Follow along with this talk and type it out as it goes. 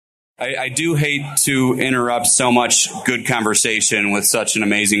I do hate to interrupt so much good conversation with such an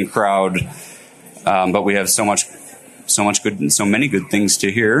amazing crowd, but we have so many good things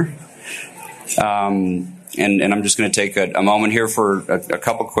to hear. And I'm just going to take a moment here for a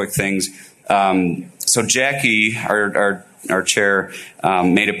couple quick things. So Jackie, our chair,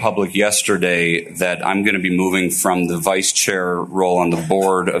 made it public yesterday that I'm going to be moving from the vice chair role on the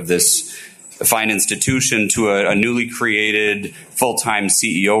board of this fine institution to a newly created full-time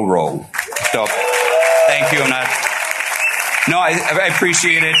CEO role. So thank you. I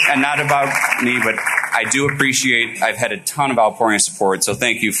appreciate it, and not about me, but I do appreciate, I've had a ton of outpouring of support, so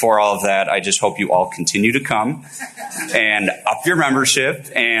thank you for all of that. I just hope you all continue to come and up your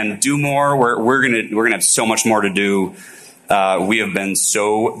membership and do more. We're gonna have so much more to do. We have been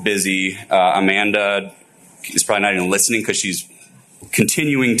so busy. Amanda is probably not even listening because she's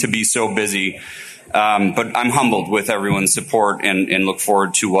continuing to be so busy. But I'm humbled with everyone's support and look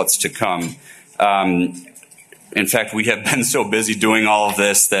forward to what's to come. In fact, we have been so busy doing all of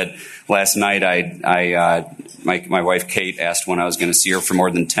this that last night my wife Kate asked when I was going to see her for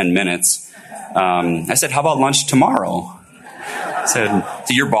more than 10 minutes. I said, "How about lunch tomorrow?" I said,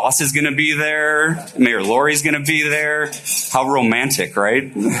 "Your boss is going to be there. Mayor Lori's going to be there. How romantic,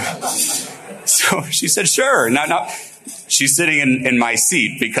 right?" So she said, "Sure." Now she's sitting in my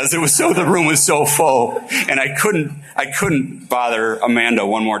seat because the room was so full, and I couldn't bother Amanda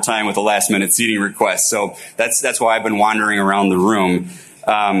one more time with a last minute seating request. So that's why I've been wandering around the room.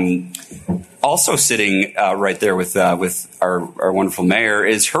 Also sitting right there with our wonderful mayor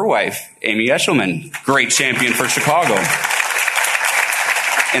is her wife, Amy Eshelman, great champion for Chicago,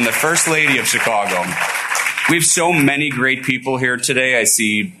 and the First Lady of Chicago. We have so many great people here today. I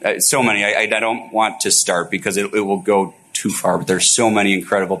see so many. I don't want to start because it will go too far, but there's so many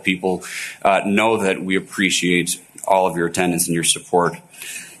incredible people. Know that we appreciate all of your attendance and your support.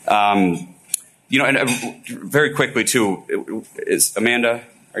 And very quickly too, is Amanda,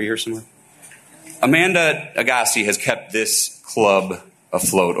 are you here somewhere? Amanda Agassi has kept this club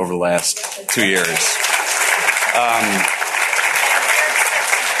afloat over the last 2 years.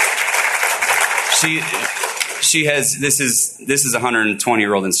 She has. This is a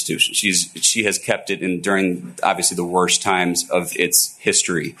 120-year-old institution. She has kept it during obviously the worst times of its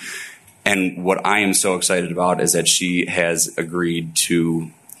history. And what I am so excited about is that she has agreed to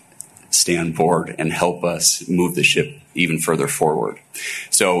stay on board and help us move the ship even further forward.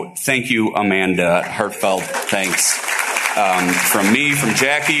 So thank you, Amanda. Heartfelt thanks from me, from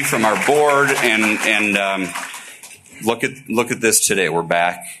Jackie, from our board, and look at this today. We're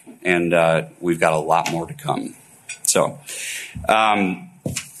back, and we've got a lot more to come. So,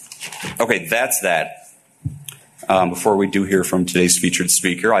 okay, that's that. Before we do hear from today's featured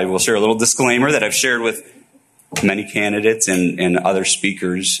speaker, I will share a little disclaimer that I've shared with many candidates and other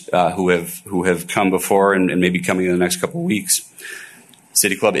speakers who have come before and may be coming in the next couple of weeks.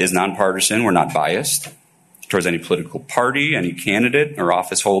 City Club is nonpartisan. We're not biased towards any political party, any candidate or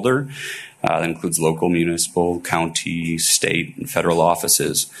office holder. That includes local, municipal, county, state, and federal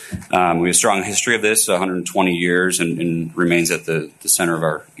offices. We have a strong history of this, 120 years, and remains at the center of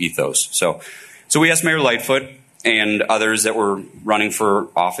our ethos. So we asked Mayor Lightfoot and others that were running for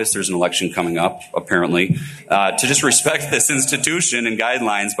office, there's an election coming up, apparently, to just respect this institution and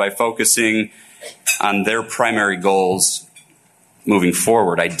guidelines by focusing on their primary goals moving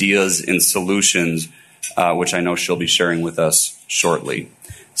forward, ideas and solutions, which I know she'll be sharing with us shortly.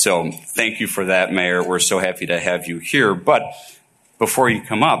 So thank you for that, Mayor. We're so happy to have you here. But before you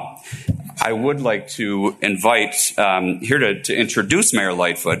come up, I would like to invite here to introduce Mayor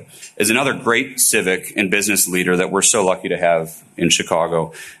Lightfoot is another great civic and business leader that we're so lucky to have in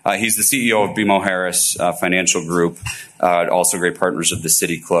Chicago. He's the CEO of BMO Harris Financial Group, also great partners of the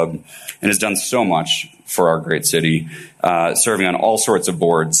City Club, and has done so much for our great city, serving on all sorts of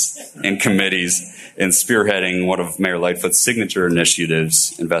boards and committees and spearheading one of Mayor Lightfoot's signature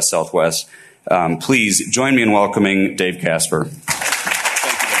initiatives, Invest Southwest. Please join me in welcoming Dave Casper.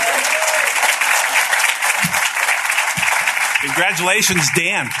 Congratulations,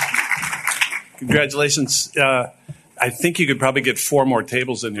 Dan. Congratulations. I think you could probably get 4 more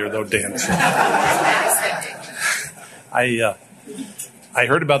tables in here, though, Dan. I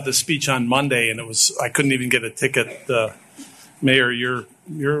heard about this speech on Monday, and I couldn't even get a ticket. Mayor, you're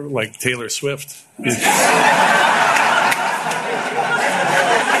like Taylor Swift.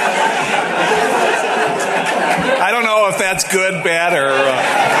 I don't know if that's good, bad, or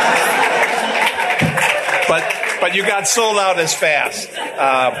but you got sold out as fast.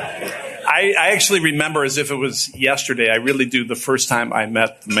 I actually remember as if it was yesterday. I really do. The first time I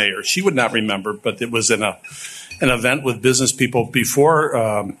met the mayor, she would not remember, but it was in an event with business people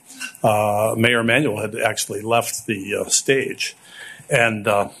before Mayor Emanuel had actually left the stage. And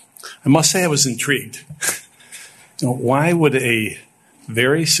I must say I was intrigued. Why would a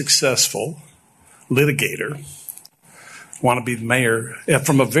very successful litigator want to be the mayor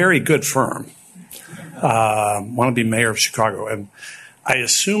from a very good firm, want to be mayor of Chicago? And I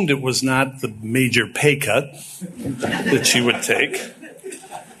assumed it was not the major pay cut that she would take.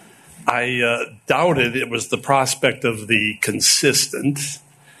 I doubted it was the prospect of the consistent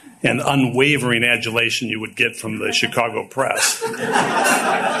and unwavering adulation you would get from the Chicago press.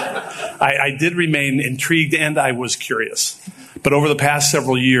 I did remain intrigued and I was curious. But over the past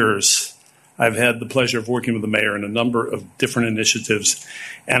several years, I've had the pleasure of working with the mayor in a number of different initiatives,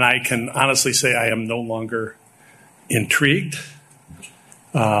 and I can honestly say I am no longer intrigued,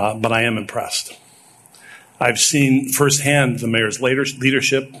 but I am impressed. I've seen firsthand the mayor's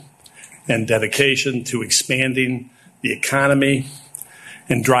leadership and dedication to expanding the economy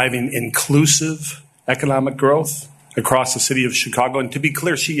and driving inclusive economic growth across the city of Chicago. And to be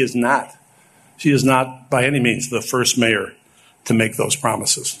clear, she is not by any means the first mayor to make those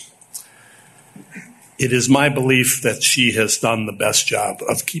promises. It is my belief that she has done the best job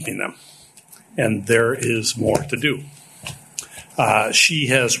of keeping them, and there is more to do. She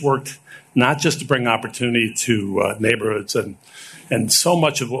has worked not just to bring opportunity to neighborhoods and so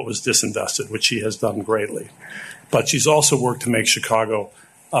much of what was disinvested, which she has done greatly, but she's also worked to make Chicago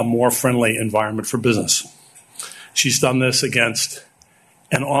a more friendly environment for business. She's done this against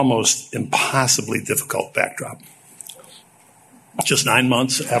an almost impossibly difficult backdrop. Just 9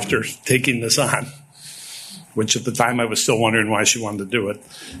 months after taking this on, which at the time I was still wondering why she wanted to do it,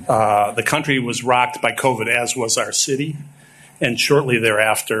 the country was rocked by COVID, as was our city. And shortly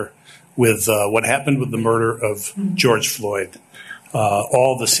thereafter, with what happened with the murder of George Floyd,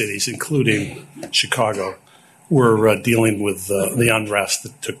 all the cities, including Chicago, were dealing with the unrest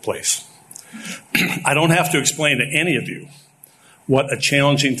that took place. I don't have to explain to any of you what a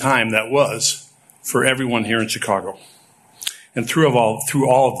challenging time that was for everyone here in Chicago. And through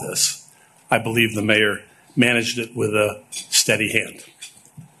all of this, I believe the mayor managed it with a steady hand.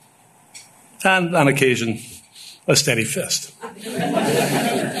 And on occasion, a steady fist,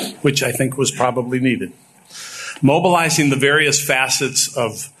 which I think was probably needed. Mobilizing the various facets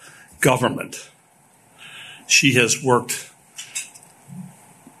of government, she has worked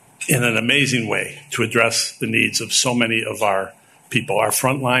in an amazing way to address the needs of so many of our people, our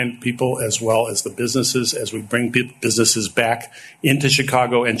frontline people, as well as the businesses, as we bring businesses back into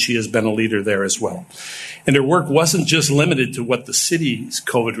Chicago, and she has been a leader there as well. And her work wasn't just limited to what the city's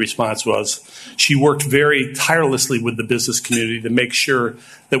COVID response was. She worked very tirelessly with the business community to make sure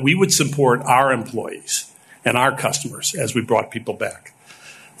that we would support our employees and our customers as we brought people back.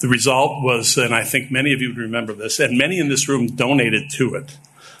 The result was, and I think many of you would remember this, and many in this room donated to it,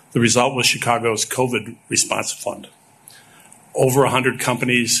 the result was Chicago's COVID response fund. Over 100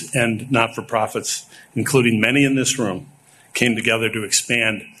 companies and not-for-profits, including many in this room, came together to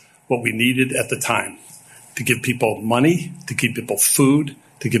expand what we needed at the time, to give people money, to give people food,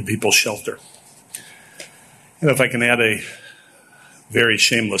 to give people shelter. And if I can add a very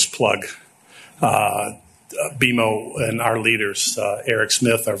shameless plug, BMO and our leaders, Eric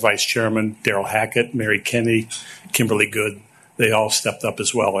Smith, our vice chairman, Daryl Hackett, Mary Kenney, Kimberly Good, they all stepped up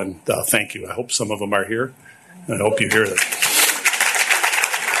as well, and thank you. I hope some of them are here, and I hope you hear that.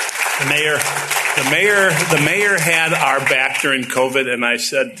 The mayor had our back during COVID, and I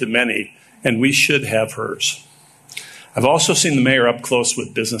said to many, and we should have hers. I've also seen the mayor up close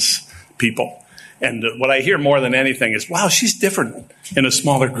with business people, and what I hear more than anything is, wow, she's different in a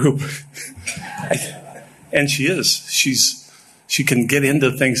smaller group. And she is. She can get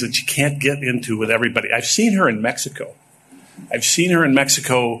into things that she can't get into with everybody. I've seen her in Mexico.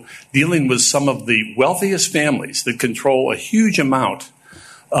 Dealing with some of the wealthiest families that control a huge amount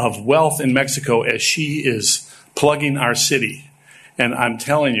of wealth in Mexico as she is plugging our city. And I'm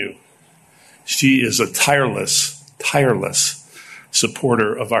telling you, she is a tireless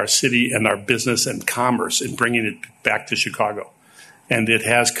supporter of our city and our business and commerce in bringing it back to Chicago. And it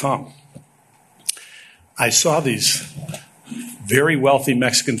has come. I saw these very wealthy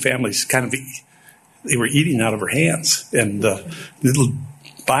Mexican families they were eating out of her hands and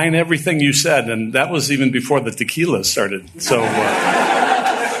buying everything you said. And that was even before the tequila started. So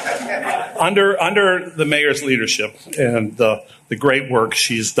under the mayor's leadership and the great work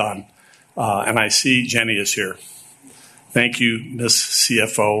she's done, and I see Jenny is here. Thank you, Ms.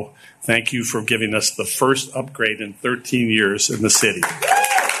 CFO. Thank you for giving us the first upgrade in 13 years in the city.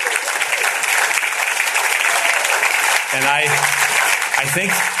 And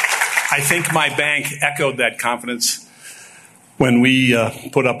I think my bank echoed that confidence when we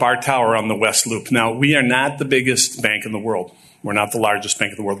put up our tower on the West Loop. Now, we are not the biggest bank in the world. We're not the largest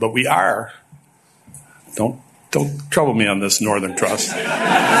bank in the world, but we are. Don't trouble me on this, Northern Trust.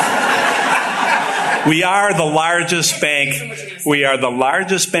 We are the largest bank. We are the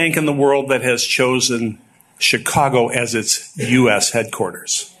largest bank in the world that has chosen Chicago as its U.S.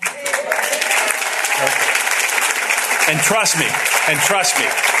 headquarters. And trust me,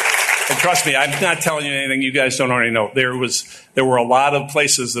 I'm not telling you anything you guys don't already know. There were a lot of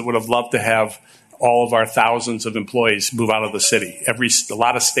places that would have loved to have all of our thousands of employees move out of the city. A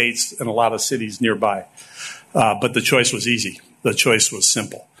lot of states and a lot of cities nearby. But the choice was easy. The choice was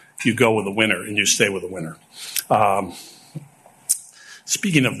simple. You go with a winner and you stay with a winner.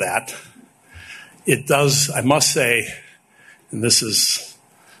 Speaking of that, it does, I must say, and this is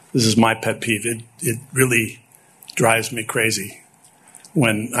my pet peeve, it really drives me crazy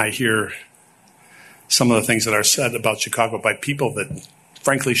when I hear some of the things that are said about Chicago by people that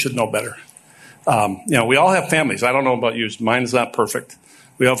frankly should know better. We all have families. I don't know about yours. Mine's not perfect.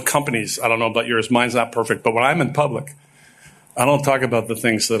 We have companies. I don't know about yours. Mine's not perfect. But when I'm in public, I don't talk about the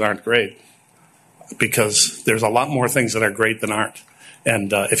things that aren't great because there's a lot more things that are great than aren't.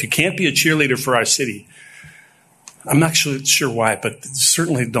 And if you can't be a cheerleader for our city, I'm not sure why, but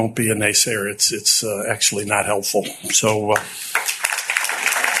certainly don't be a naysayer. It's actually not helpful. So,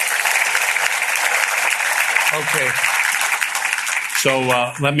 okay. So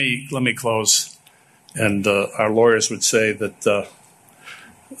let me close. And our lawyers would say that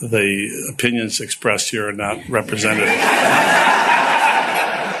the opinions expressed here are not representative.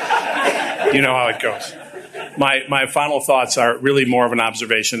 You know how it goes. My final thoughts are really more of an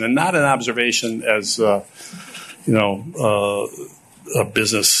observation, and not an observation as a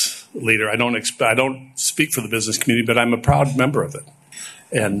business leader. I don't speak for the business community, but I'm a proud member of it.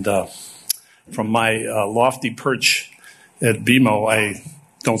 And from my lofty perch at BMO, I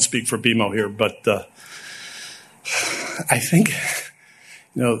don't speak for BMO here, but I think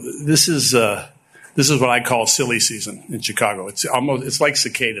this is what I call silly season in Chicago. It's like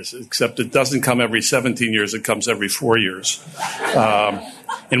cicadas, except it doesn't come every 17 years; it comes every 4 years,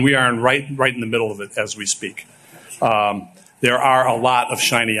 and we are right in the middle of it as we speak. There are a lot of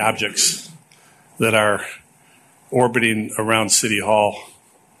shiny objects that are orbiting around City Hall,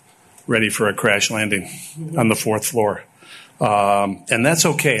 ready for a crash landing on the 4th floor, and that's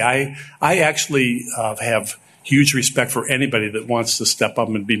okay. I actually have huge respect for anybody that wants to step up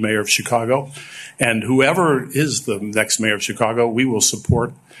and be mayor of Chicago. And whoever is the next mayor of Chicago, we will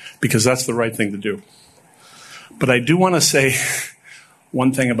support because that's the right thing to do. But I do want to say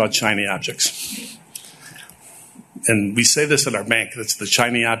one thing about shiny objects. And we say this at our bank, it's the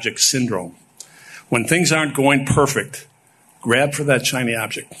shiny object syndrome. When things aren't going perfect, grab for that shiny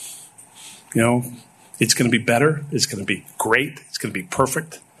object. It's going to be better. It's going to be great. It's going to be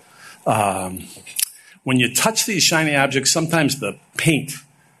perfect. When you touch these shiny objects, sometimes the paint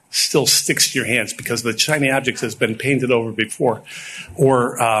still sticks to your hands because the shiny object has been painted over before.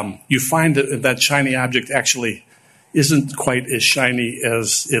 Or you find that shiny object actually isn't quite as shiny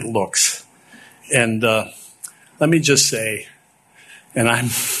as it looks. And let me just say, and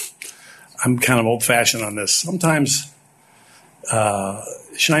I'm kind of old-fashioned on this, sometimes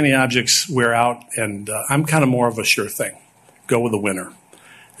shiny objects wear out, and I'm kind of more of a sure thing. Go with the winner.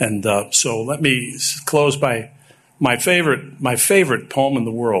 And so let me close by my favorite poem in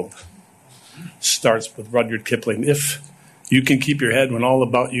the world starts with Rudyard Kipling. If you can keep your head when all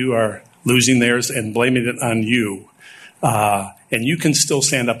about you are losing theirs and blaming it on you, and you can still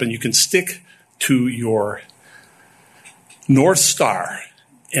stand up and you can stick to your North Star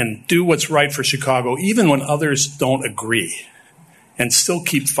and do what's right for Chicago, even when others don't agree, and still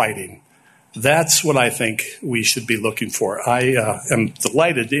keep fighting. That's what I think we should be looking for. I am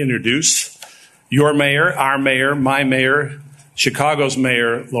delighted to introduce your mayor, our mayor, my mayor, Chicago's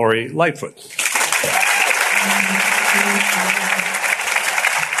mayor, Lori Lightfoot.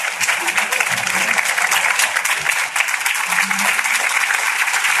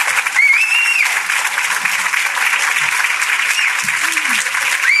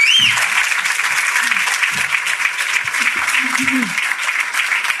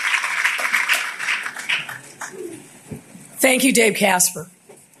 Thank you, Dave Casper.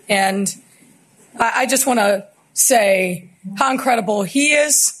 And I just want to say how incredible he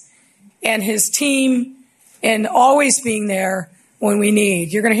is and his team and always being there when we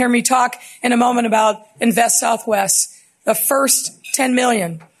need. You're going to hear me talk in a moment about Invest Southwest. The first $10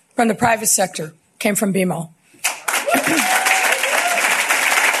 million from the private sector came from BMO.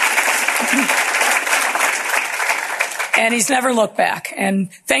 and he's never looked back.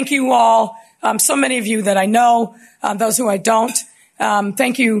 And thank you all, so many of you that I know, those who I don't.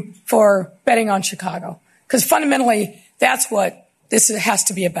 Thank you for betting on Chicago, because fundamentally that's what this has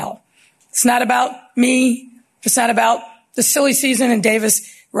to be about. It's not about me. It's not about the silly season in Davis,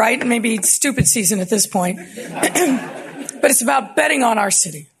 right? Maybe stupid season at this point. But it's about betting on our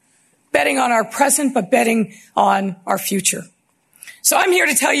city, betting on our present, but betting on our future. So I'm here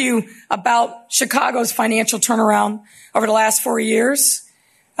to tell you about Chicago's financial turnaround over the last 4 years.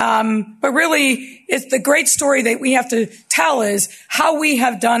 But really, it's the great story that we have to tell is how we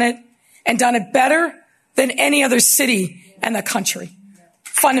have done it and done it better than any other city in the country,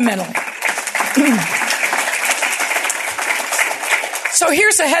 fundamentally. So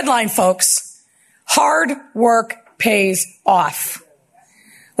here's the headline, folks. Hard work pays off.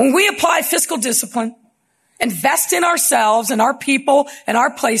 When we apply fiscal discipline, invest in ourselves and our people and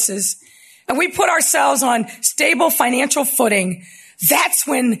our places, and we put ourselves on stable financial footing, that's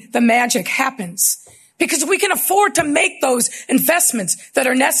when the magic happens. Because we can afford to make those investments that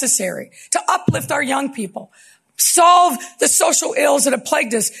are necessary to uplift our young people, solve the social ills that have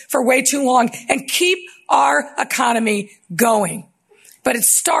plagued us for way too long, and keep our economy going. But it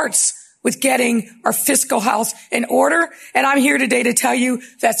starts with getting our fiscal house in order. And I'm here today to tell you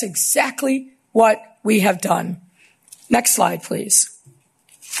that's exactly what we have done. Next slide, please.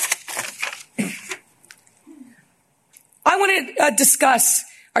 I want to discuss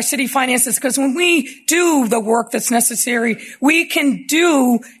our city finances because when we do the work that's necessary, we can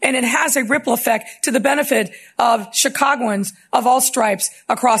do, and it has a ripple effect to the benefit of Chicagoans of all stripes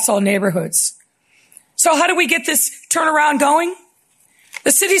across all neighborhoods. So how do we get this turnaround going?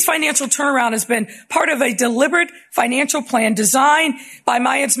 The city's financial turnaround has been part of a deliberate financial plan designed by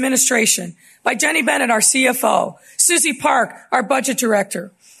my administration, by Jenny Bennett, our CFO, Susie Park, our budget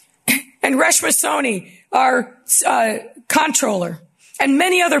director, and Reshma Soni, our comptroller, and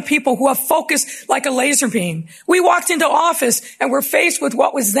many other people who have focused like a laser beam. We walked into office and were faced with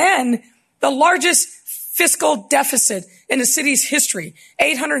what was then the largest fiscal deficit in the city's history,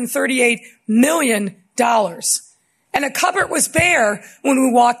 $838 million. And a cupboard was bare when we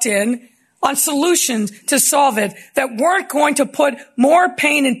walked in on solutions to solve it that weren't going to put more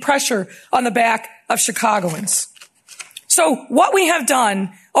pain and pressure on the back of Chicagoans. So what we have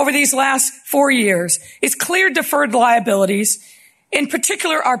done over these last 4 years is clear deferred liabilities, in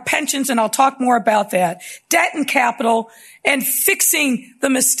particular our pensions, and I'll talk more about that, debt and capital, and fixing the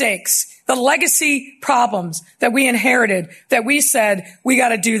mistakes, the legacy problems that we inherited, that we said we got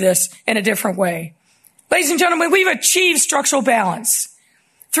to do this in a different way. Ladies and gentlemen, we've achieved structural balance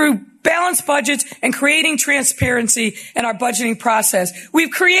through balanced budgets and creating transparency in our budgeting process.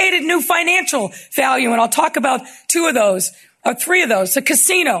 We've created new financial value, and I'll talk about two of those, or three of those, the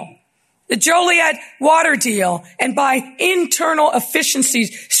casino, the Joliet water deal, and by internal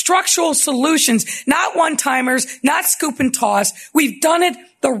efficiencies, structural solutions, not one-timers, not scoop and toss. We've done it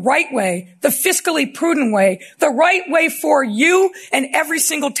the right way, the fiscally prudent way, the right way for you and every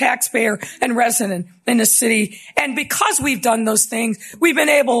single taxpayer and resident in the city. And because we've done those things, we've been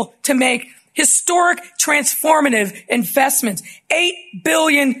able to make historic transformative investments, $8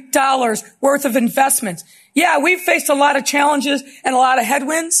 billion worth of investments. Yeah, we've faced a lot of challenges and a lot of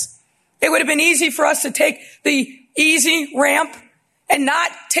headwinds. It would have been easy for us to take the easy ramp and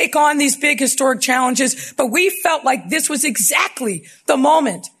not take on these big historic challenges. But we felt like this was exactly the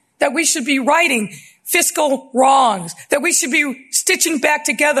moment that we should be righting fiscal wrongs, that we should be stitching back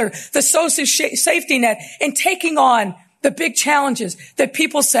together the social safety net and taking on the big challenges that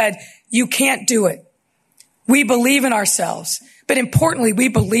people said, you can't do it. We believe in ourselves, but importantly, we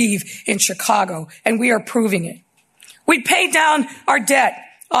believe in Chicago, and we are proving it. We paid down our debt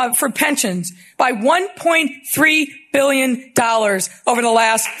for pensions by $1.3 billion over the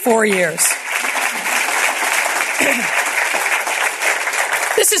last 4 years.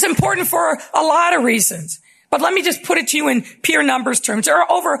 This is important for a lot of reasons, but let me just put it to you in pure numbers terms. There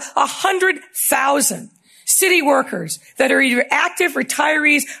are over 100,000 city workers that are either active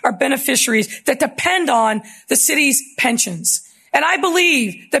retirees or beneficiaries that depend on the city's pensions. And I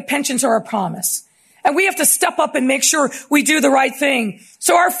believe that pensions are a promise. And we have to step up and make sure we do the right thing.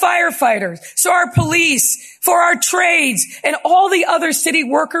 So our firefighters, so our police, for our trades, and all the other city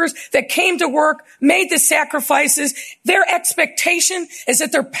workers that came to work, made the sacrifices, their expectation is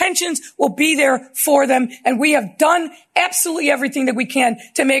that their pensions will be there for them. And we have done absolutely everything that we can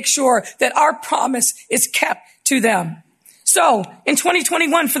to make sure that our promise is kept to them. So in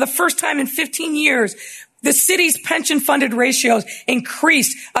 2021, for the first time in 15 years, The city's pension funded ratios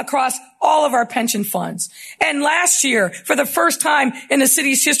increased across all of our pension funds. And last year, for the first time in the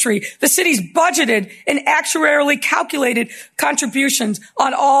city's history, the city's budgeted and actuarially calculated contributions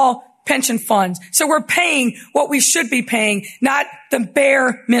on all pension funds. So we're paying what we should be paying, not the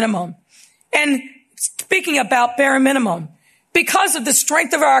bare minimum. And speaking about bare minimum, because of the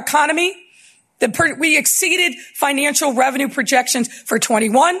strength of our economy, we exceeded financial revenue projections for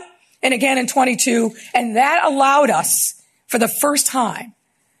 21 and again in 22, and that allowed us, for the first time,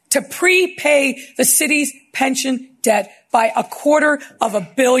 to prepay the city's pension debt by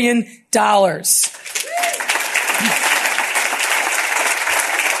 $250 million.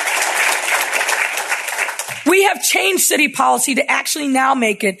 We have changed city policy to actually now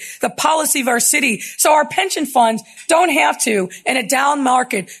make it the policy of our city. So our pension funds don't have to, in a down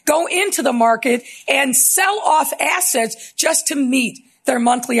market, go into the market and sell off assets just to meet their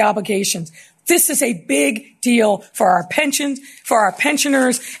monthly obligations. This is a big deal for our pensions, for our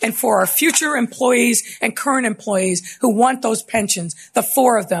pensioners, and for our future employees and current employees who want those pensions, the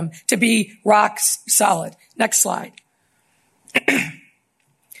 4 of them, to be rock solid. Next slide.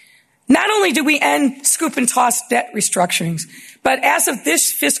 Not only do we end scoop and toss debt restructurings, but as of this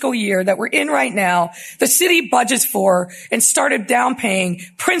fiscal year that we're in right now, the city budgets for and started down paying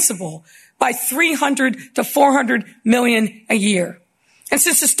principal by $300 to $400 million a year. And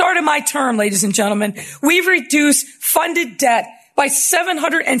since the start of my term, ladies and gentlemen, we've reduced funded debt by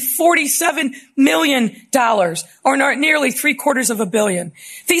 $747 million, or nearly $750 million.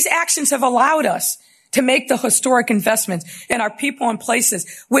 These actions have allowed us to make the historic investments in our people and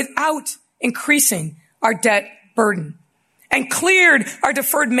places without increasing our debt burden, and cleared our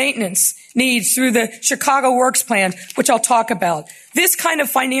deferred maintenance needs through the Chicago Works Plan, which I'll talk about. This kind of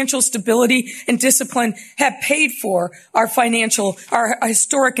financial stability and discipline have paid for our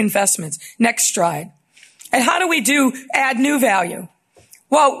historic investments. Next slide. And how do we add new value?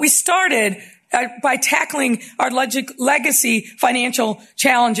 Well, we started by tackling our legacy financial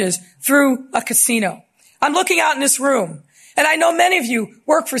challenges through a casino. I'm looking out in this room, and I know many of you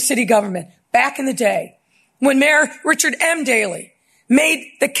worked for city government back in the day when Mayor Richard M. Daley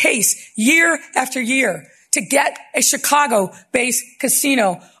made the case year after year to get a Chicago-based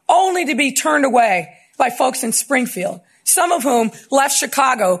casino, only to be turned away by folks in Springfield, some of whom left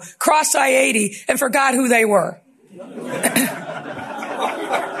Chicago, crossed I-80, and forgot who they were.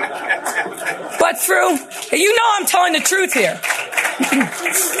 But I'm telling the truth here.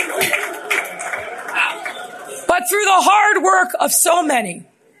 But through the hard work of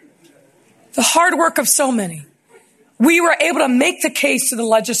so many, we were able to make the case to the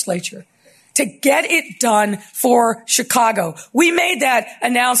legislature to get it done for Chicago. We made that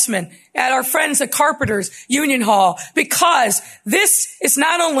announcement at our friends at Carpenters Union Hall, because this is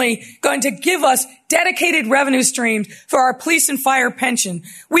not only going to give us dedicated revenue streams for our police and fire pension,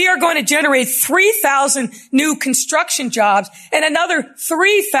 we are going to generate 3,000 new construction jobs and another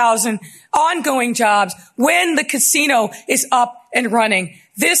 3,000 ongoing jobs when the casino is up and running.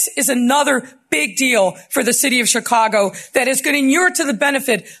 This is another big deal for the city of Chicago that is going to inure to the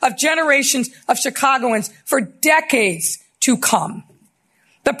benefit of generations of Chicagoans for decades to come.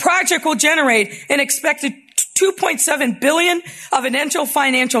 The project will generate an expected $2.7 billion of initial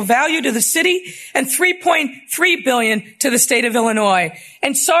financial value to the city and $3.3 billion to the state of Illinois.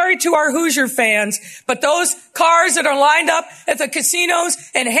 And sorry to our Hoosier fans, but those cars that are lined up at the casinos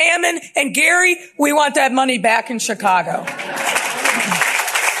in Hammond and Gary, we want that money back in Chicago.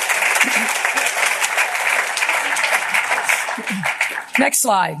 Next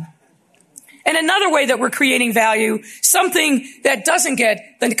slide. And another way that we're creating value, something that doesn't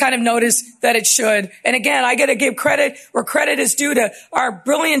get the kind of notice that it should. And again, I got to give credit where credit is due to our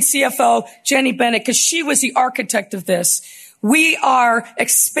brilliant CFO, Jenny Bennett, because she was the architect of this. We are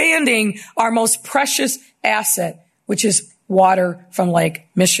expanding our most precious asset, which is water from Lake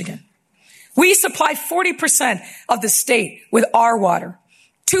Michigan. We supply 40% of the state with our water.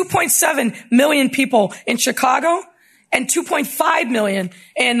 2.7 million people in Chicago and 2.5 million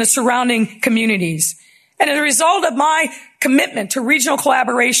in the surrounding communities. And as a result of my commitment to regional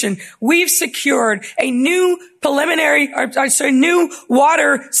collaboration, we've secured a new new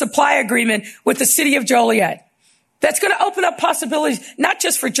water supply agreement with the city of Joliet. That's going to open up possibilities, not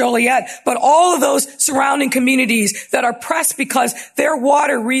just for Joliet, but all of those surrounding communities that are pressed because their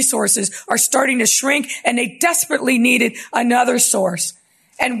water resources are starting to shrink and they desperately needed another source.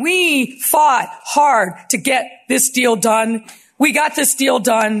 And we fought hard to get this deal done. We got this deal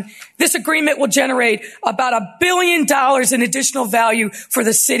done. This agreement will generate about $1 billion in additional value for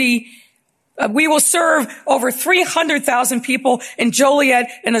the city. We will serve over 300,000 people in Joliet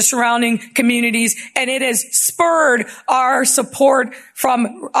and the surrounding communities, and it has spurred our support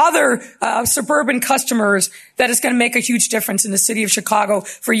from other suburban customers that is going to make a huge difference in the city of Chicago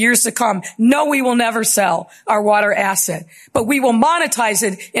for years to come. No, we will never sell our water asset, but we will monetize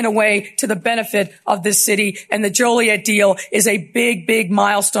it in a way to the benefit of this city, and the Joliet deal is a big, big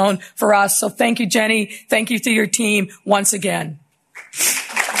milestone for us. So thank you, Jenny. Thank you to your team once again.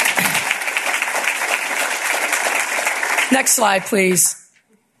 Next slide, please.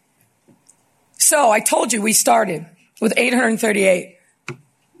 So I told you we started with $838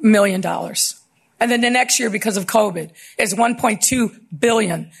 million. And then the next year, because of COVID, is $1.2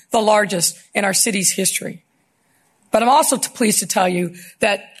 billion, the largest in our city's history. But I'm also pleased to tell you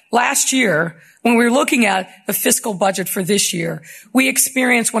that last year, when we were looking at the fiscal budget for this year, we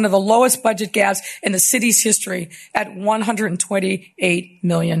experienced one of the lowest budget gaps in the city's history at $128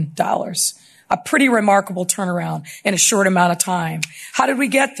 million. A pretty remarkable turnaround in a short amount of time. How did we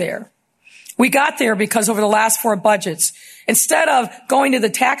get there? We got there because over the last 4 budgets, instead of going to the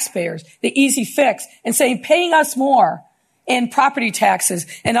taxpayers, the easy fix, and saying, paying us more in property taxes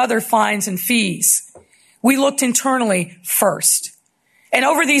and other fines and fees, we looked internally first. And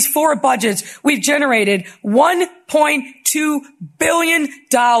over these 4 budgets, we've generated $1.2 billion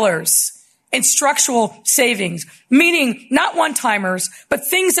in structural savings, meaning not one-timers, but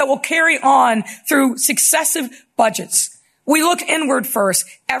things that will carry on through successive budgets. We look inward first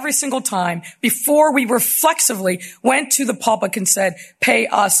every single time before we reflexively went to the public and said, pay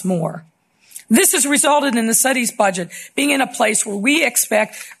us more. This has resulted in the city's budget being in a place where we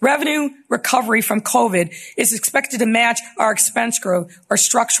expect revenue recovery from COVID is expected to match our expense growth or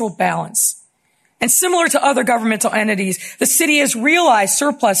structural balance. And similar to other governmental entities, the city has realized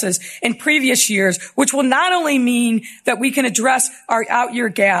surpluses in previous years, which will not only mean that we can address our out-year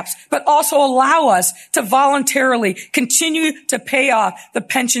gaps, but also allow us to voluntarily continue to pay off the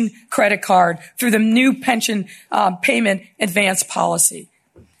pension credit card through the new pension payment advance policy.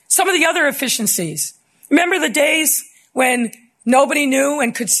 Some of the other efficiencies. Remember the days when nobody knew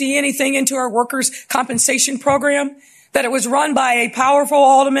and could see anything into our workers' compensation program? That it was run by a powerful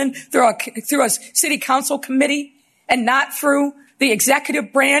alderman through a city council committee and not through the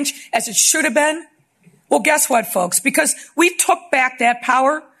executive branch as it should have been? Well, guess what, folks? Because we took back that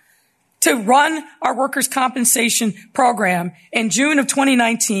power to run our workers' compensation program in June of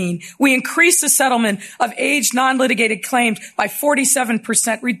 2019, we increased the settlement of aged non-litigated claims by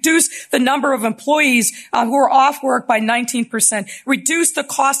 47%, reduced the number of employees who are off work by 19%, reduced the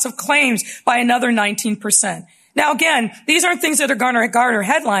cost of claims by another 19%. Now, again, these aren't things that are going to garner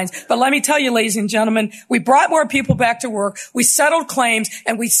headlines, but let me tell you, ladies and gentlemen, we brought more people back to work, we settled claims,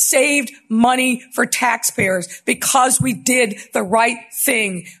 and we saved money for taxpayers because we did the right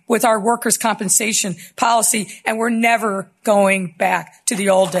thing with our workers' compensation policy, and we're never going back to the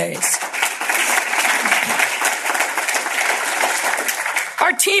old days.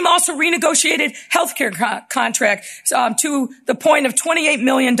 Our team also renegotiated healthcare contract to the point of $28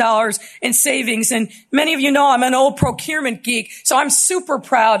 million in savings. And many of you know I'm an old procurement geek, so I'm super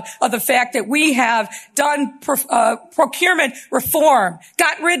proud of the fact that we have done procurement reform,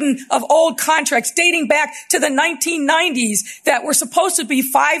 got rid of old contracts dating back to the 1990s that were supposed to be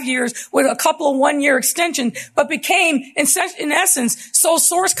 5 years with a couple of one-year extensions, but became, in essence, sole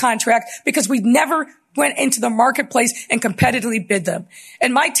source contract because we never went into the marketplace and competitively bid them.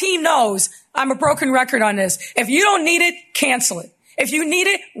 And my team knows I'm a broken record on this. If you don't need it, cancel it. If you need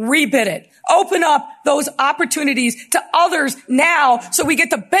it, rebid it. Open up those opportunities to others now so we get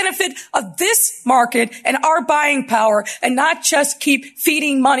the benefit of this market and our buying power and not just keep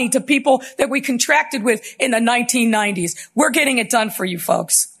feeding money to people that we contracted with in the 1990s. We're getting it done for you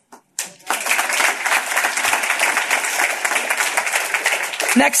folks.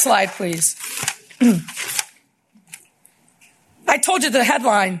 Next slide, please. I told you the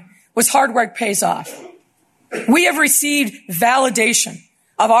headline was hard work pays off. We have received validation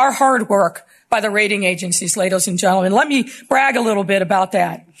of our hard work by the rating agencies, ladies and gentlemen. Let me brag a little bit about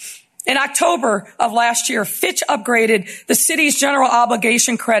that. In October of last year, Fitch upgraded the city's general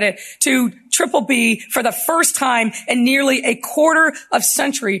obligation credit to BBB for the first time in nearly a quarter of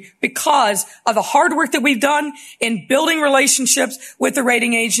century because of the hard work that we've done in building relationships with the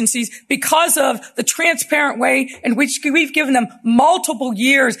rating agencies, because of the transparent way in which we've given them multiple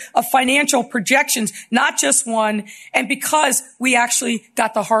years of financial projections, not just one, and because we actually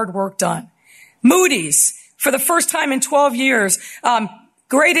got the hard work done. Moody's, for the first time in 12 years,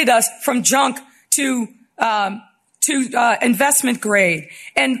 graded us from junk to investment grade.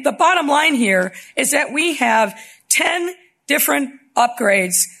 And the bottom line here is that we have 10 different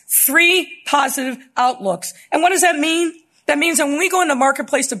upgrades, 3 positive outlooks. And what does that mean? That means that when we go in the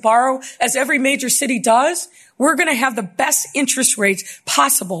marketplace to borrow, as every major city does, we're going to have the best interest rates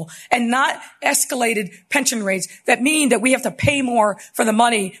possible and not escalated pension rates that mean that we have to pay more for the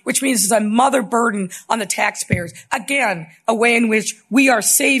money, which means it's a mother burden on the taxpayers. Again, a way in which we are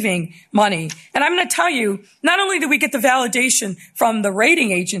saving money. And I'm going to tell you, not only do we get the validation from the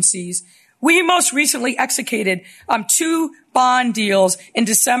rating agencies, we most recently executed 2 bond deals in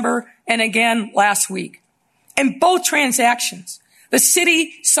December and again last week. In both transactions, the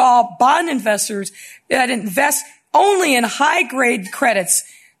city saw bond investors that invest only in high-grade credits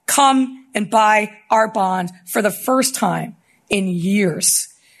come and buy our bonds for the first time in years.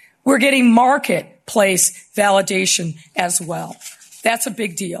 We're getting marketplace validation as well. That's a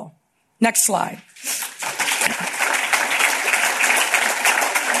big deal. Next slide.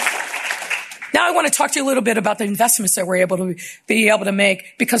 Now I want to talk to you a little bit about the investments that we're able to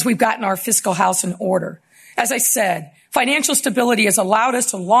make because we've gotten our fiscal house in order. As I said, financial stability has allowed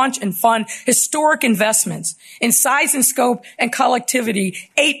us to launch and fund historic investments in size and scope and collectivity,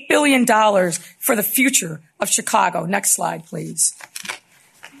 $8 billion for the future of Chicago. Next slide, please.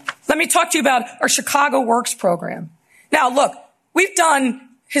 Let me talk to you about our Chicago Works program. Now, look, we've done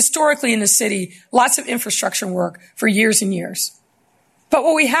historically in the city lots of infrastructure work for years and years. But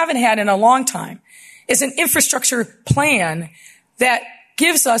what we haven't had in a long time is an infrastructure plan that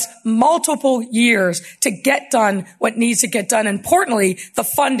gives us multiple years to get done what needs to get done. Importantly, the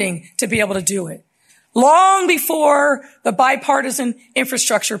funding to be able to do it. Long before the bipartisan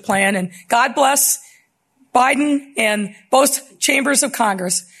infrastructure plan, and God bless Biden and both chambers of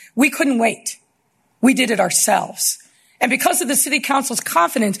Congress, we couldn't wait. We did it ourselves. And because of the city council's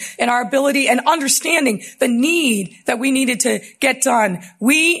confidence in our ability and understanding the need that we needed to get done,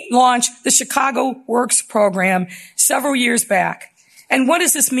 we launched the Chicago Works program several years back. And what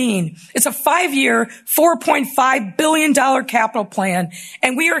does this mean? It's a 5-year, $4.5 billion capital plan,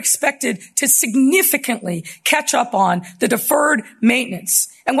 and we are expected to significantly catch up on the deferred maintenance.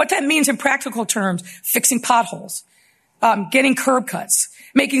 And what that means in practical terms, fixing potholes, getting curb cuts,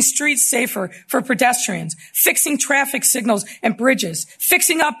 making streets safer for pedestrians, fixing traffic signals and bridges,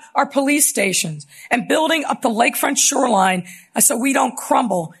 fixing up our police stations, and building up the lakefront shoreline so we don't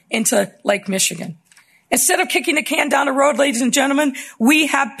crumble into Lake Michigan. Instead of kicking the can down the road, ladies and gentlemen, we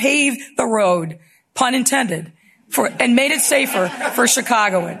have paved the road, pun intended, and made it safer for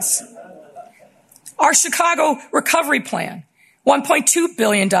Chicagoans. Our Chicago Recovery Plan, $1.2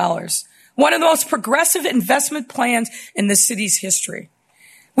 billion, one of the most progressive investment plans in the city's history.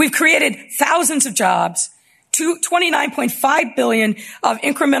 We've created thousands of jobs, $29.5 billion of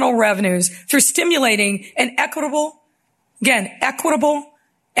incremental revenues through stimulating an equitable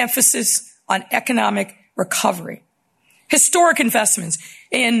emphasis on economic recovery. Historic investments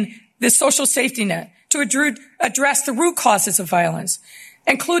in the social safety net to address the root causes of violence,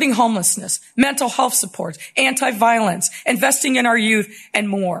 including homelessness, mental health supports, anti-violence, investing in our youth, and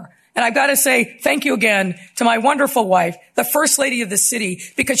more. And I've got to say thank you again to my wonderful wife, the First Lady of the city,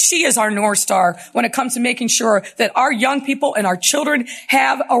 because she is our North Star when it comes to making sure that our young people and our children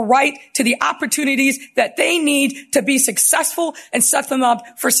have a right to the opportunities that they need to be successful and set them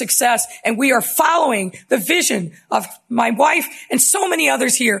up for success. And we are following the vision of my wife and so many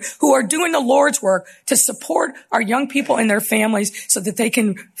others here who are doing the Lord's work to support our young people and their families so that they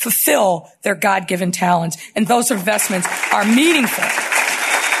can fulfill their God-given talents. And those investments are meaningful.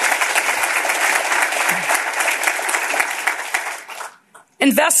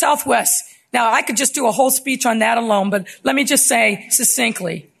 Invest Southwest. Now, I could just do a whole speech on that alone, but let me just say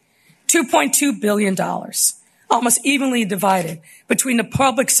succinctly, $2.2 billion, almost evenly divided between the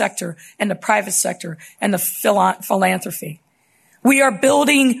public sector and the private sector and the philanthropy. We are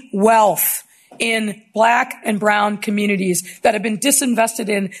building wealth in Black and brown communities that have been disinvested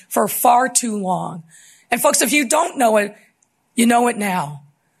in for far too long. And folks, if you don't know it, you know it now.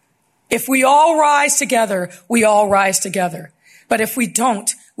 If we all rise together, we all rise together. But if we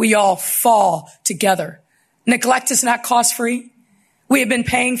don't, we all fall together. Neglect is not cost-free. We have been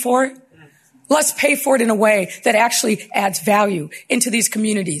paying for it. Let's pay for it in a way that actually adds value into these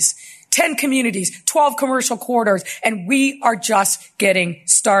communities. 10 communities, 12 commercial corridors, and we are just getting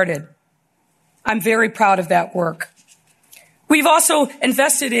started. I'm very proud of that work. We've also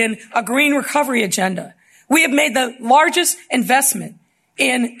invested in a green recovery agenda. We have made the largest investment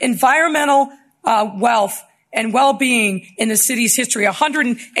in environmental wealth and well-being in the city's history,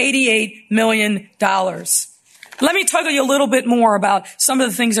 $188 million. Let me tell you a little bit more about some of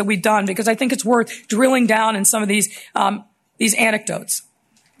the things that we've done because I think it's worth drilling down in some of these anecdotes.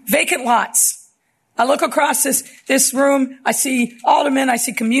 Vacant lots. I look across this room. I see aldermen. I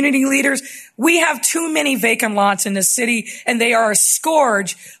see community leaders. We have too many vacant lots in this city, and they are a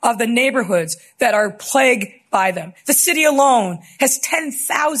scourge of the neighborhoods that are plagued by them. The city alone has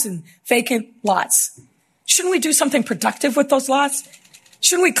 10,000 vacant lots. Shouldn't we do something productive with those lots?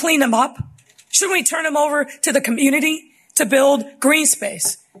 Shouldn't we clean them up? Shouldn't we turn them over to the community to build green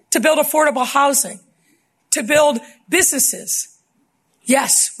space, to build affordable housing, to build businesses?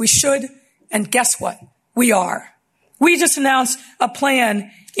 Yes, we should. And guess what? We are. We just announced a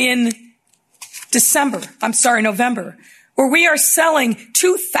plan in November, where we are selling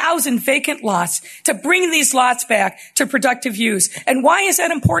 2,000 vacant lots to bring these lots back to productive use. And why is that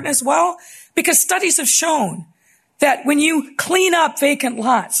important as well? Because studies have shown that when you clean up vacant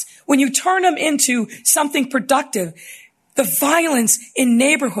lots, when you turn them into something productive, the violence in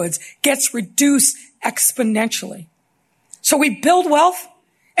neighborhoods gets reduced exponentially. So we build wealth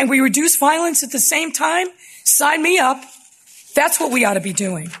and we reduce violence at the same time. Sign me up. That's what we ought to be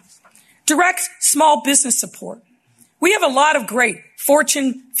doing. Direct small business support. We have a lot of great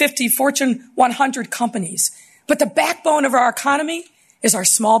Fortune 50, Fortune 100 companies, but the backbone of our economy is our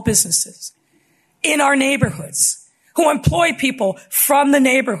small businesses in our neighborhoods who employ people from the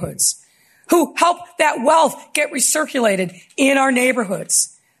neighborhoods, who help that wealth get recirculated in our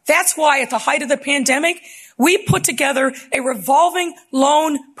neighborhoods. That's why at the height of the pandemic, we put together a revolving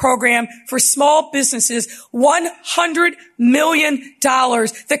loan program for small businesses, $100 million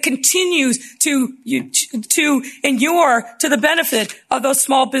that continues to inure to the benefit of those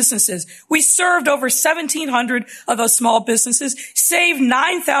small businesses. We served over 1,700 of those small businesses, saved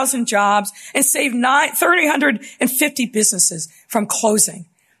 9,000 jobs, and saved 350 businesses from closing.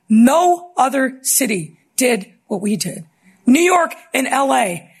 No other city did what we did. New York and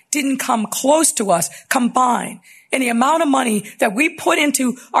LA didn't come close to us combined in the amount of money that we put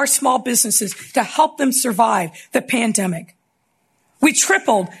into our small businesses to help them survive the pandemic. We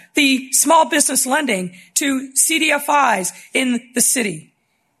tripled the small business lending to CDFIs in the city.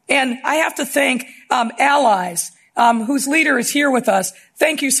 And I have to thank Allies, whose leader is here with us.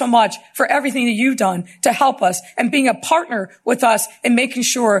 Thank you so much for everything that you've done to help us and being a partner with us in making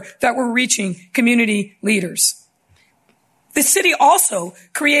sure that we're reaching community leaders. The city also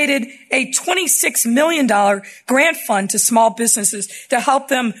created a $26 million grant fund to small businesses to help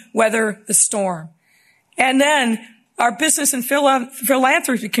them weather the storm. And then our business and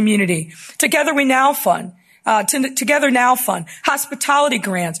philanthropy community, Together Now Fund, hospitality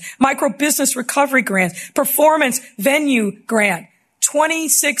grants, micro business recovery grants, performance venue grant,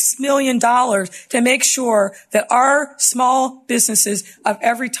 $26 million to make sure that our small businesses of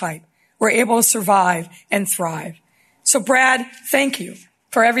every type were able to survive and thrive. So, Brad, thank you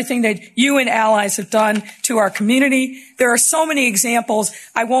for everything that you and Allies have done to our community. There are so many examples.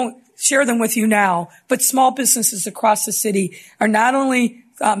 I won't share them with you now, but small businesses across the city are not only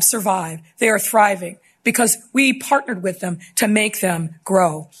survive, they are thriving because we partnered with them to make them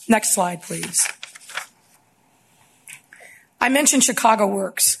grow. Next slide, please. I mentioned Chicago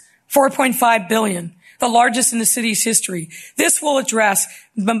Works, $4.5 billion. The largest in the city's history. This will address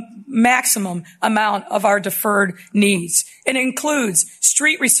the maximum amount of our deferred needs. It includes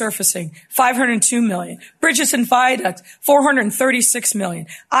street resurfacing, $502 million, bridges and viaducts, $436 million,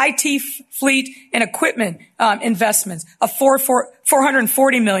 IT fleet and equipment investments of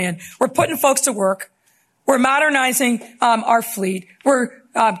 $440 million. We're putting folks to work. We're modernizing our fleet. We're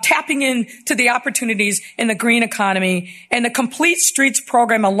tapping into the opportunities in the green economy. And the Complete Streets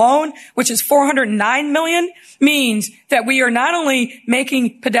program alone, which is $409 million, means that we are not only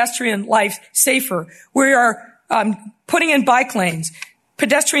making pedestrian life safer, we are putting in bike lanes,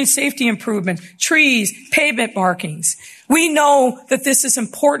 pedestrian safety improvement, trees, pavement markings. We know that this is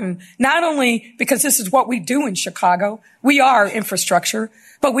important, not only because this is what we do in Chicago. We are infrastructure.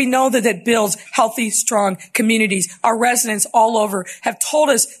 But we know that it builds healthy, strong communities. Our residents all over have told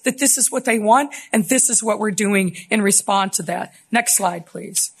us that this is what they want, and this is what we're doing in response to that. Next slide,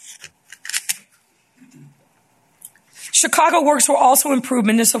 please. Chicago Works will also improve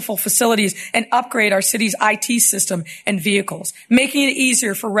municipal facilities and upgrade our city's IT system and vehicles, making it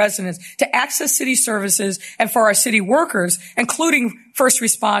easier for residents to access city services and for our city workers, including first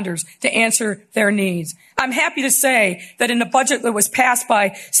responders, to answer their needs. I'm happy to say that in the budget that was passed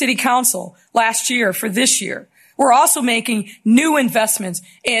by City Council last year for this year, we're also making new investments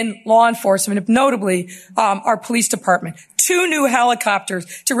in law enforcement, notably our police department. 2 new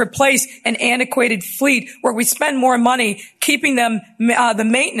helicopters to replace an antiquated fleet where we spend more money keeping them the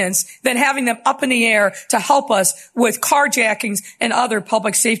maintenance than having them up in the air to help us with carjackings and other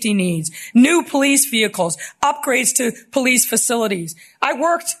public safety needs. New police vehicles, upgrades to police facilities. I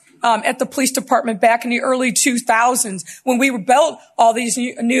worked at the police department back in the early 2000s when we built all these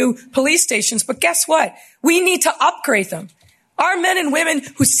new police stations. But guess what? We need to upgrade them. Our men and women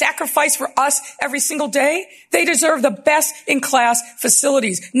who sacrifice for us every single day, they deserve the best in class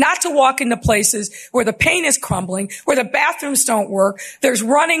facilities, not to walk into places where the paint is crumbling, where the bathrooms don't work, there's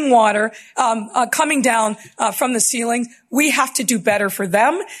running water coming down from the ceiling. We have to do better for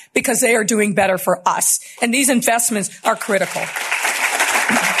them because they are doing better for us. And these investments are critical.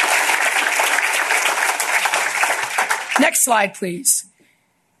 Next slide, please.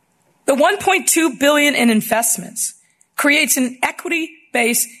 The $1.2 billion in investments creates an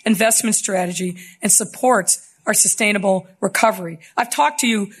equity-based investment strategy and supports our sustainable recovery. I've talked to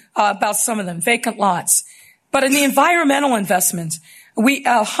you about some of them, vacant lots. But in the environmental investments, we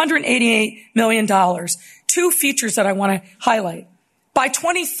 $188 million. Two features that I want to highlight. By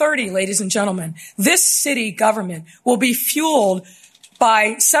 2030, ladies and gentlemen, this city government will be fueled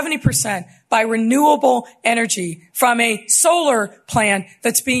by 70% by renewable energy from a solar plant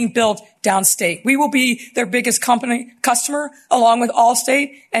that's being built downstate. We will be their biggest customer, along with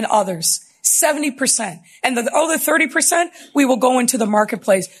Allstate and others. 70%. And the other 30%, we will go into the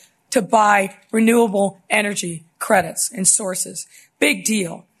marketplace to buy renewable energy credits and sources. Big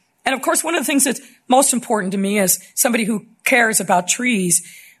deal. And of course, one of the things that's most important to me as somebody who cares about trees,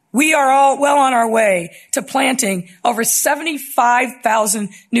 we are all well on our way to planting over 75,000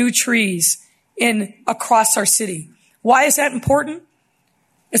 new trees across our city. Why is that important?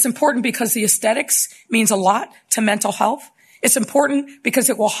 It's important because the aesthetics means a lot to mental health. It's important because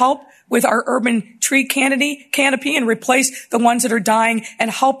it will help with our urban tree canopy and replace the ones that are dying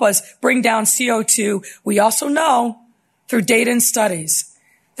and help us bring down CO2. We also know through data and studies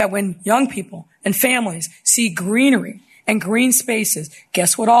that when young people and families see greenery and green spaces,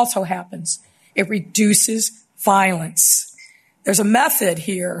 guess what also happens? It reduces violence. There's a method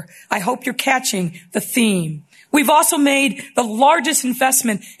here. I hope you're catching the theme. We've also made the largest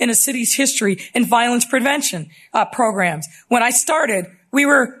investment in a city's history in violence prevention programs. When I started, we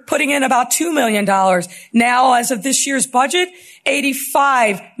were putting in about $2 million. Now, as of this year's budget,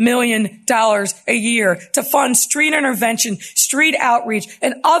 $85 million a year to fund street intervention, street outreach,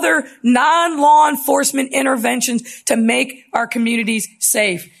 and other non-law enforcement interventions to make our communities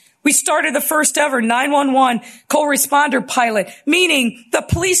safe. We started the first ever 911 co-responder pilot, meaning the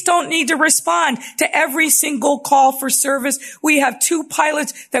police don't need to respond to every single call for service. We have 2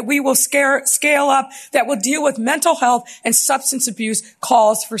 pilots that we will scale up that will deal with mental health and substance abuse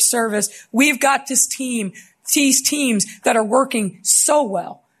calls for service. We've got these teams that are working so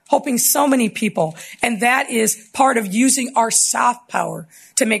well, helping so many people. And that is part of using our soft power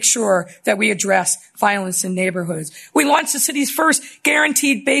to make sure that we address violence in neighborhoods. We launched the city's first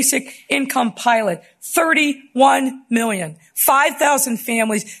guaranteed basic income pilot, $31 million, 5,000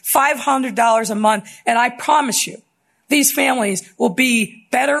 families, $500 a month. And I promise you, these families will be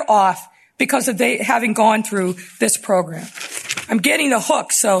better off because of having gone through this program. I'm getting the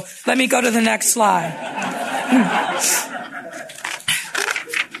hook, so let me go to the next slide.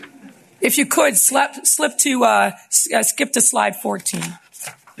 If you could, skip to slide 14.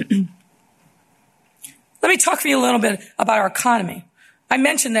 Let me talk to you a little bit about our economy. I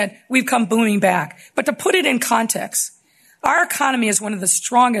mentioned that we've come booming back, but to put it in context, our economy is one of the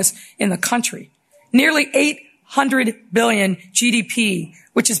strongest in the country. Nearly 800 billion GDP,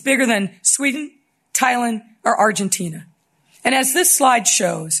 which is bigger than Sweden, Thailand, or Argentina. And as this slide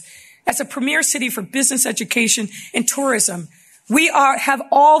shows, as a premier city for business, education, and tourism, we have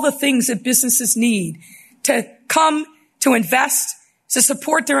all the things that businesses need to come to invest, to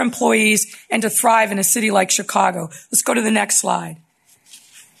support their employees, and to thrive in a city like Chicago. Let's go to the next slide.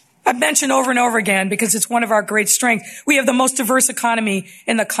 I've mentioned over and over again, because it's one of our great strengths, we have the most diverse economy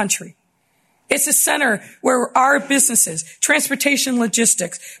in the country. It's a center where our businesses, transportation,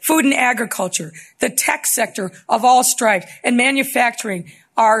 logistics, food and agriculture, the tech sector of all stripes, and manufacturing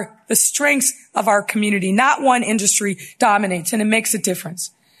are the strengths of our community. Not one industry dominates, and it makes a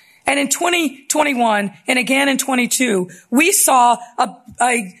difference. And in 2021 and again in 22, we saw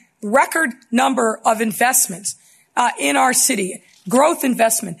a record number of investments in our city. Growth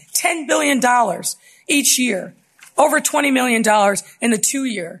investment, $10 billion each year, over $20 million in the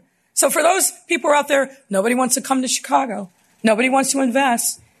 2-year. So for those people out there, nobody wants to come to Chicago. Nobody wants to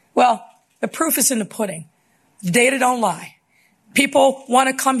invest. Well, the proof is in the pudding. The data don't lie. People want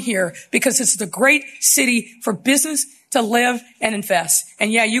to come here because it's the great city for business to live and invest.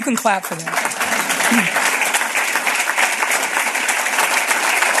 And yeah, you can clap for that.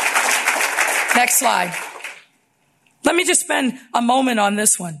 Next slide. Let me just spend a moment on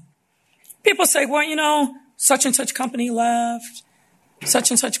this one. People say, well, such and such company left.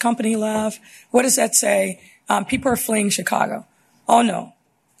 such and such company left. What does that say? People are fleeing Chicago. Oh, no,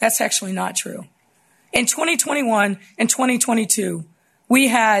 that's actually not true. In 2021 and 2022, we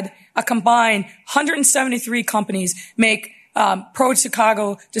had a combined 173 companies make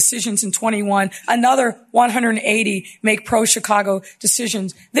pro-Chicago decisions in 21, another 180 make pro-Chicago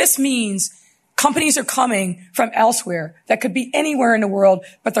decisions. This means companies are coming from elsewhere that could be anywhere in the world,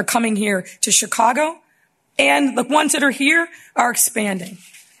 but they're coming here to Chicago, and the ones that are here are expanding.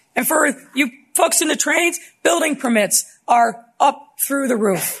 And for you folks in the trades, building permits are up through the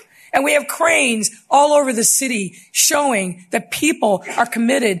roof. And we have cranes all over the city showing that people are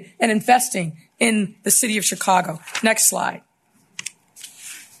committed and investing in the city of Chicago. Next slide.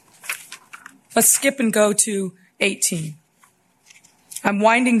 Let's skip and go to 18. I'm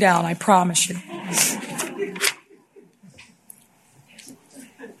winding down, I promise you.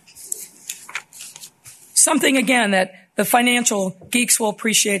 Something, again, that the financial geeks will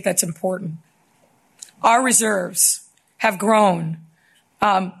appreciate that's important. Our reserves have grown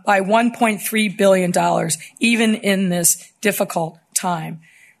by $1.3 billion, even in this difficult time.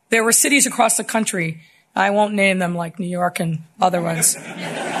 There were cities across the country, I won't name them like New York and other ones,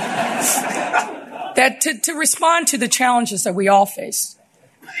 that to respond to the challenges that we all faced,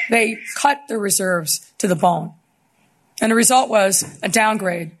 they cut their reserves to the bone. And the result was a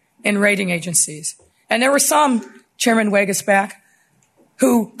downgrade in rating agencies. And there were some, Chairman Wegesbach,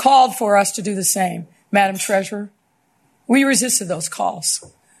 who called for us to do the same. Madam Treasurer, we resisted those calls.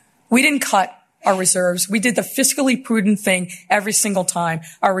 We didn't cut our reserves. We did the fiscally prudent thing every single time.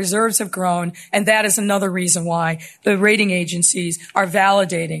 Our reserves have grown, and that is another reason why the rating agencies are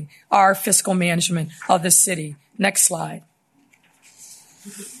validating our fiscal management of the city. Next slide.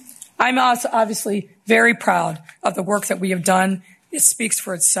 I'm also obviously very proud of the work that we have done. It speaks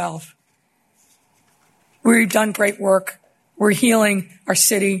for itself. We've done great work. We're healing our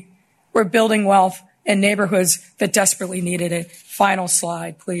city. We're building wealth in neighborhoods that desperately needed it. Final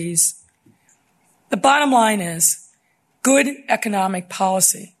slide, please. The bottom line is good economic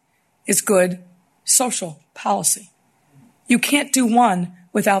policy is good social policy. You can't do one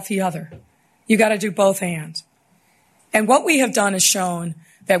without the other. You got to do both hands. And what we have done is shown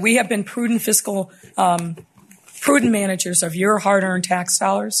that we have been prudent managers of your hard-earned tax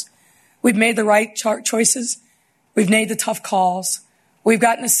dollars. We've made the right choices. We've made the tough calls. We've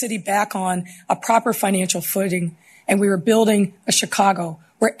gotten the city back on a proper financial footing, and we are building a Chicago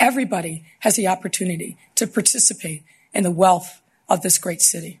where everybody has the opportunity to participate in the wealth of this great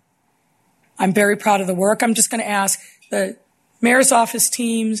city. I'm very proud of the work. I'm just going to ask the mayor's office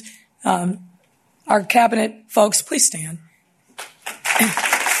teams, our cabinet folks, please stand.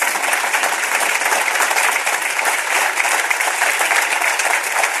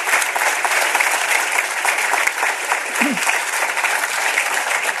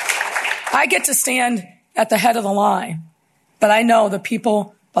 I get to stand at the head of the line, but I know the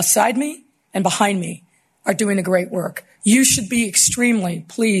people beside me and behind me are doing a great work. You should be extremely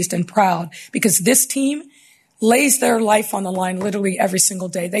pleased and proud because this team lays their life on the line literally every single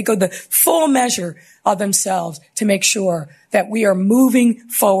day. They go the full measure of themselves to make sure that we are moving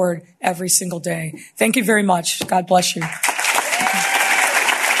forward every single day. Thank you very much. God bless you.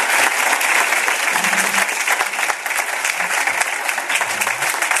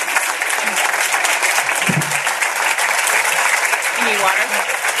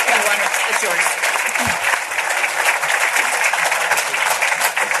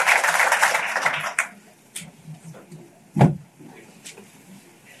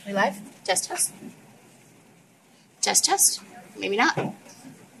 Test. Test. Maybe not.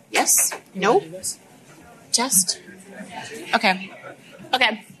 Yes? No? Just? Okay.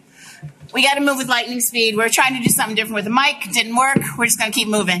 We got to move with lightning speed. We're trying to do something different with the mic. Didn't work. We're just going to keep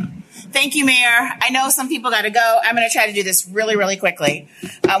moving. Thank you, Mayor. I know some people got to go. I'm going to try to do this really, really quickly.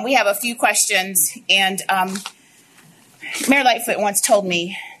 We have a few questions, and Mayor Lightfoot once told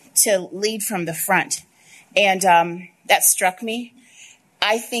me to lead from the front, and that struck me.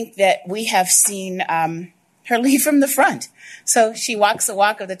 I think that we have seen her lead from the front. So she walks the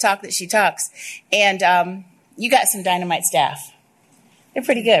walk of the talk that she talks. And you got some dynamite staff. They're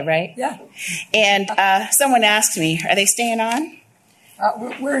pretty good, right? Yeah. And someone asked me, are they staying on?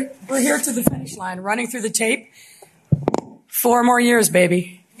 We're here to the finish line, running through the tape. 4 more years,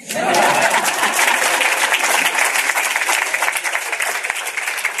 baby.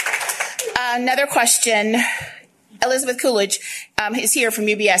 Another question. Elizabeth Coolidge is here from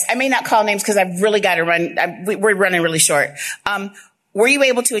UBS. I may not call names because I've really got to run. We're running really short. Were you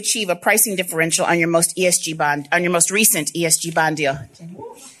able to achieve a pricing differential on your most recent ESG bond deal?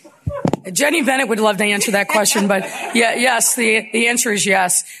 Jenny Bennett would love to answer that question, but yes, the answer is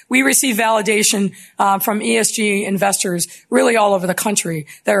yes. We receive validation from ESG investors really all over the country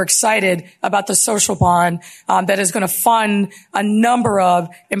that are excited about the social bond that is going to fund a number of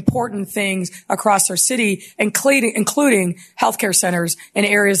important things across our city, including healthcare centers in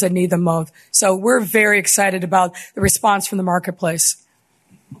areas that need them most. So we're very excited about the response from the marketplace.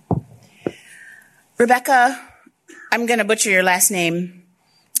 Rebecca, I'm going to butcher your last name.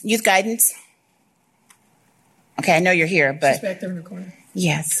 Youth Guidance? Okay, I know you're here, but... She's back there in the corner.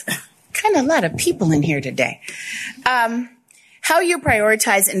 Yes. Kind of a lot of people in here today. How you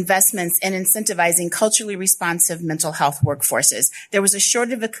prioritize investments in incentivizing culturally responsive mental health workforces. There was a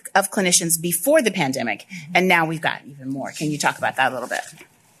shortage of clinicians before the pandemic, and now we've got even more. Can you talk about that a little bit?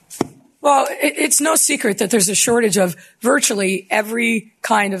 Well, it's no secret that there's a shortage of virtually every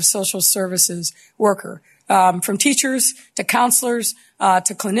kind of social services worker, from teachers to counselors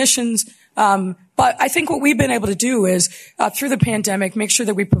to clinicians. But I think what we've been able to do is, through the pandemic, make sure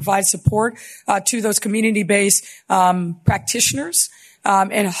that we provide support to those community-based practitioners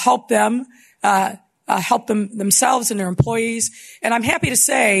and help them themselves and their employees. And I'm happy to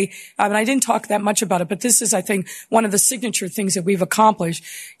say, and I didn't talk that much about it, but this is, I think, one of the signature things that we've accomplished.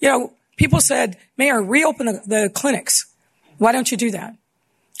 You know, people said, Mayor, reopen the clinics. Why don't you do that?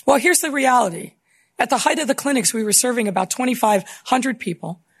 Well, here's the reality. At the height of the clinics, we were serving about 2,500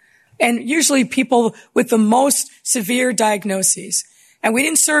 people, and usually people with the most severe diagnoses. And we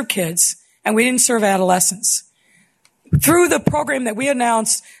didn't serve kids, and we didn't serve adolescents. Through the program that we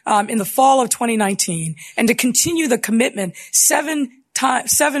announced in the fall of 2019, and to continue the commitment,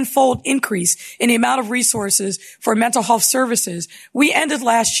 sevenfold increase in the amount of resources for mental health services, we ended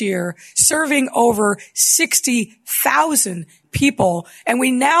last year serving over 60,000 people, and we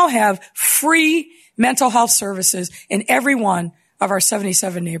now have free mental health services in every one of our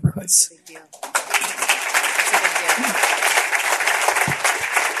 77 neighborhoods.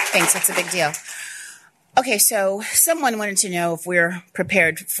 Thanks, that's a big deal. Okay, so someone wanted to know if we're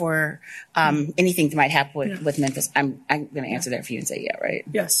prepared for anything that might happen with Memphis. I'm going to answer that for you and say yeah, right?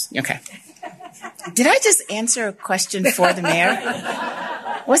 Yes. Okay. Did I just answer a question for the mayor?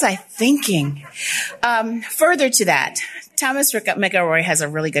 What was I thinking? Further to that, Thomas McElroy has a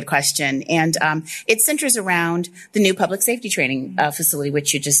really good question, and it centers around the new public safety training facility,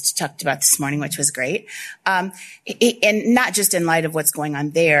 which you just talked about this morning, which was great. And not just in light of what's going on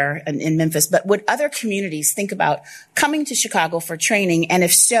there in Memphis, but would other communities think about coming to Chicago for training? And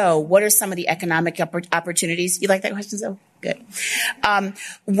if so, what are some of the economic opportunities? You like that question, Zoe? Good.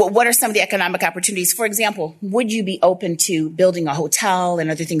 What are some of the economic opportunities? For example, would you be open to building a hotel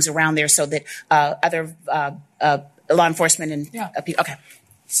and other things around there so that other law enforcement and people? Okay.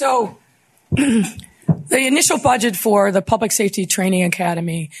 So the initial budget for the Public Safety Training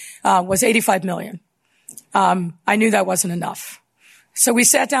Academy was $85 million. I knew that wasn't enough. So we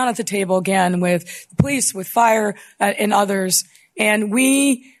sat down at the table again with the police, with fire, and others, and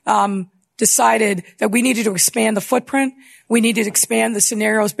we decided that we needed to expand the footprint. We needed to expand the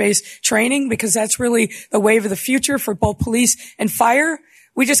scenarios-based training because that's really the wave of the future for both police and fire.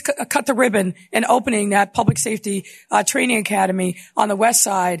 We just cut the ribbon in opening that public safety training academy on the west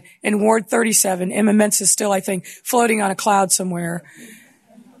side in Ward 37. Emma Mintz is still, I think, floating on a cloud somewhere.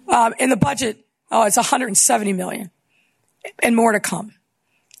 In the budget, it's $170 million and more to come.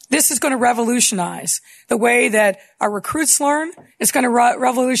 This is going to revolutionize the way that our recruits learn. It's going to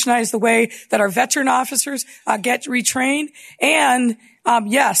revolutionize the way that our veteran officers get retrained. And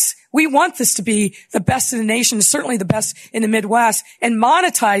yes, we want this to be the best in the nation, certainly the best in the Midwest, and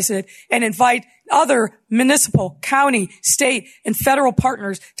monetize it and invite other municipal, county, state, and federal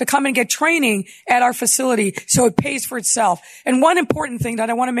partners to come and get training at our facility so it pays for itself. And one important thing that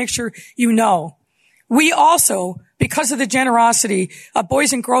I want to make sure you know, we also, because of the generosity of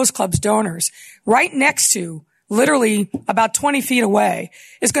Boys and Girls Club's donors, right next to, literally about 20 feet away,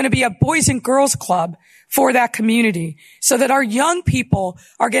 is going to be a Boys and Girls Club for that community so that our young people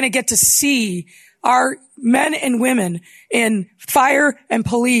are going to get to see our men and women in fire and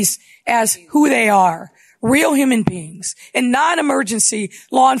police as who they are, real human beings in non-emergency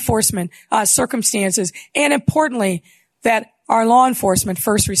law enforcement circumstances, and importantly, that our law enforcement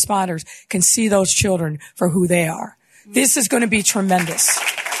first responders can see those children for who they are. This is going to be tremendous.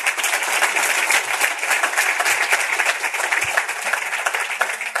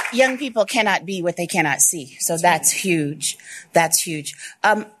 Young people cannot be what they cannot see. So that's huge. That's huge.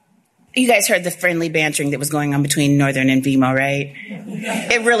 You guys heard the friendly bantering that was going on between Northern and VMO, right?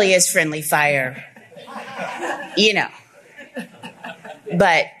 It really is friendly fire. You know.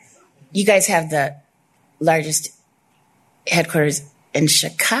 But you guys have the largest headquarters in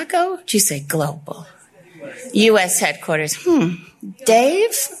Chicago? Did you say global? U.S. headquarters.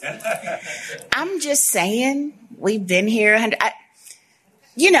 Dave, I'm just saying, we've been here. I'm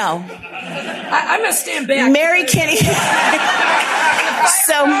going to stand back. Mary Kinney.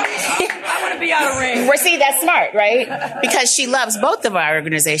 I want to be out of range. Well, see, that's smart, right? Because she loves both of our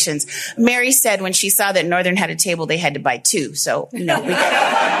organizations. Mary said when she saw that Northern had a table, they had to buy two. So, we'll work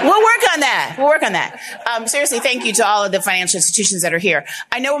on that. We'll work on that. Seriously, thank you to all of the financial institutions that are here.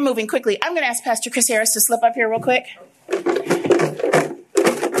 I know we're moving quickly. I'm going to ask Pastor Chris Harris to slip up here real quick.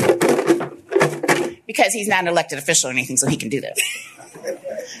 Because he's not an elected official or anything, so he can do this.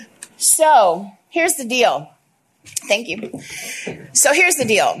 So, here's the deal. Thank you. So here's the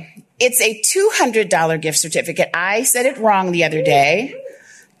deal. It's a $200 gift certificate. I said it wrong the other day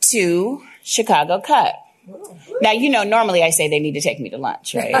to Chicago Cut. Now, normally I say they need to take me to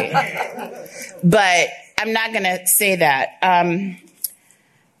lunch, right? But I'm not going to say that.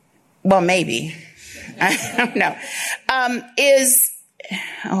 Well, maybe. I don't know. I'm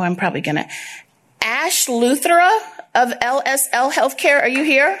probably going to. Ash Luthra of LSL Healthcare. Are you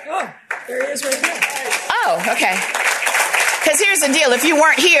here? Oh, there he is right here. Oh, okay. Because here's the deal. If you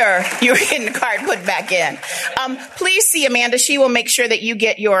weren't here, you were getting the card put back in. Please see Amanda. She will make sure that you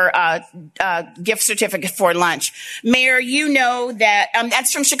get your gift certificate for lunch. Mayor, you know that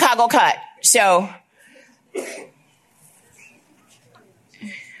that's from Chicago Cut. So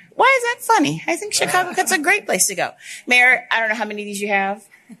why is that funny? I think Chicago Cut's a great place to go. Mayor, I don't know how many of these you have.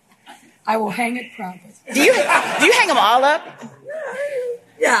 I will hang it proudly. Do you hang them all up?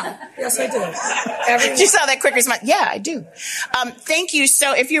 Yeah. Yes, I do. You saw that quick response. Yeah, I do. Thank you.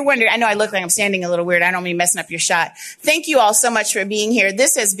 So if you're wondering, I know I look like I'm standing a little weird. I don't mean messing up your shot. Thank you all so much for being here.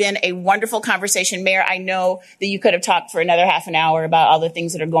 This has been a wonderful conversation. Mayor, I know that you could have talked for another half an hour about all the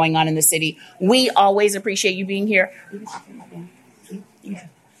things that are going on in the city. We always appreciate you being here.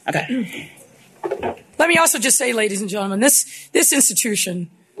 Okay. Let me also just say, ladies and gentlemen, this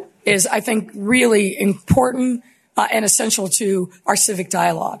institution is, I think, really important and essential to our civic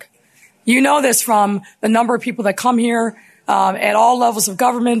dialogue. You know this from the number of people that come here at all levels of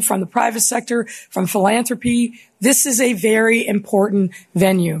government, from the private sector, from philanthropy. This is a very important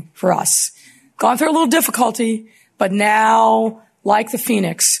venue for us. Gone through a little difficulty, but now, like the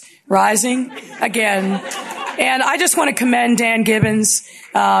phoenix, rising again. And I just want to commend Dan Gibbons,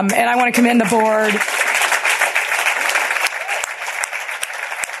 and I want to commend the board.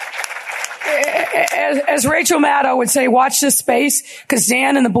 As Rachel Maddow would say, watch this space, because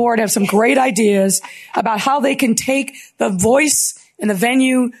Dan and the board have some great ideas about how they can take the voice and the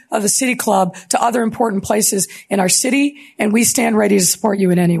venue of the City Club to other important places in our city, and we stand ready to support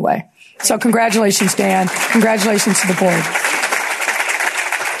you in any way. So congratulations, Dan. Congratulations to the board.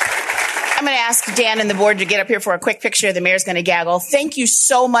 I'm going to ask Dan and the board to get up here for a quick picture. The mayor's going to gaggle. Thank you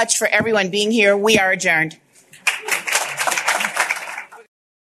so much for everyone being here. We are adjourned.